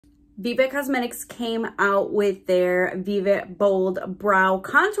Vive Cosmetics came out with their Vive Bold Brow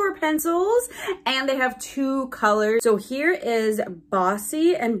Contour Pencils, and they have two colors. So here is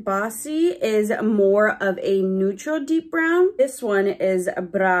Bossy, and Bossy is more of a neutral deep brown. This one is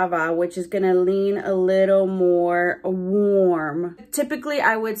Brava, which is gonna lean a little more warm. Typically,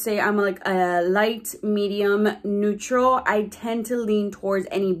 I would say I'm like a light, medium, neutral. I tend to lean towards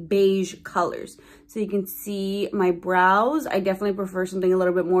any beige colors. So you can see my brows. I definitely prefer something a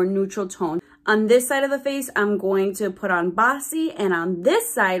little bit more neutral tone. On this side of the face, I'm going to put on Bossy, and on this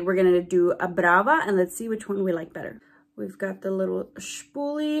side, we're gonna do a Brava, and let's see which one we like better. We've got the little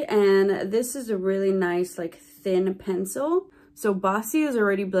spoolie, and this is a really nice, like, thin pencil. So Bossy is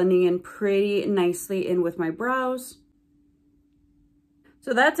already blending in pretty nicely in with my brows.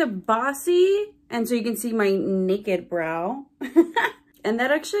 So that's a Bossy, and so you can see my naked brow. And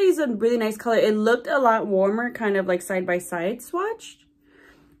that actually is a really nice color. It looked a lot warmer, kind of like side-by-side swatched.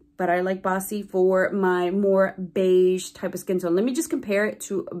 But I like Bossy for my more beige type of skin tone. Let me just compare it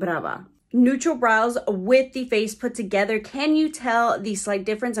to Brava. Neutral brows with the face put together. Can you tell the slight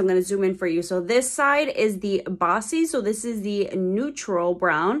difference? I'm going to zoom in for you. So this side is the Bossy. So this is the neutral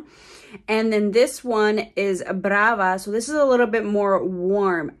brown. And then this one is Brava. So this is a little bit more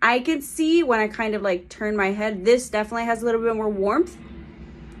warm. I can see when I kind of like turn my head, this definitely has a little bit more warmth.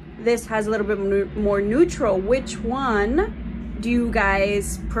 This has a little bit more neutral. Which one do you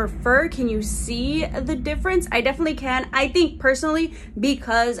guys prefer? Can you see the difference? I definitely can. I think personally,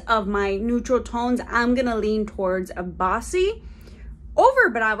 because of my neutral tones, I'm gonna lean towards a Bossy over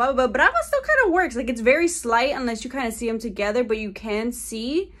Brava, but Brava still kind of works. Like, it's very slight unless you kind of see them together, but you can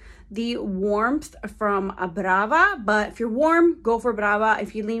see the warmth from a Brava. But if you're warm, go for Brava.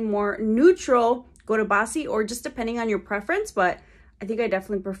 If you lean more neutral, go to Bossy, or just depending on your preference. But I think I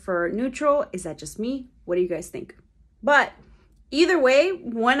definitely prefer neutral. Is that just me? What do you guys think? But either way,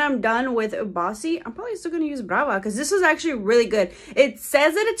 when I'm done with Bossy, I'm probably still going to use Brava because this is actually really good. It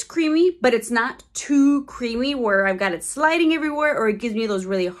says that it's creamy, but it's not too creamy where I've got it sliding everywhere or it gives me those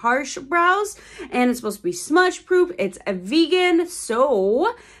really harsh brows. And it's supposed to be smudge proof. It's a vegan.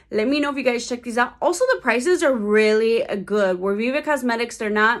 So let me know if you guys check these out. Also, the prices are really good. We're Vive Cosmetics.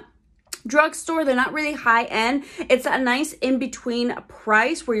 They're not drugstore, they're not really high end. It's a nice in-between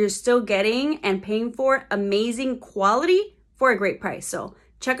price where you're still getting and paying for amazing quality for a great price. So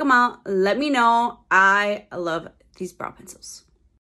check them out. Let me know. I love these brow pencils.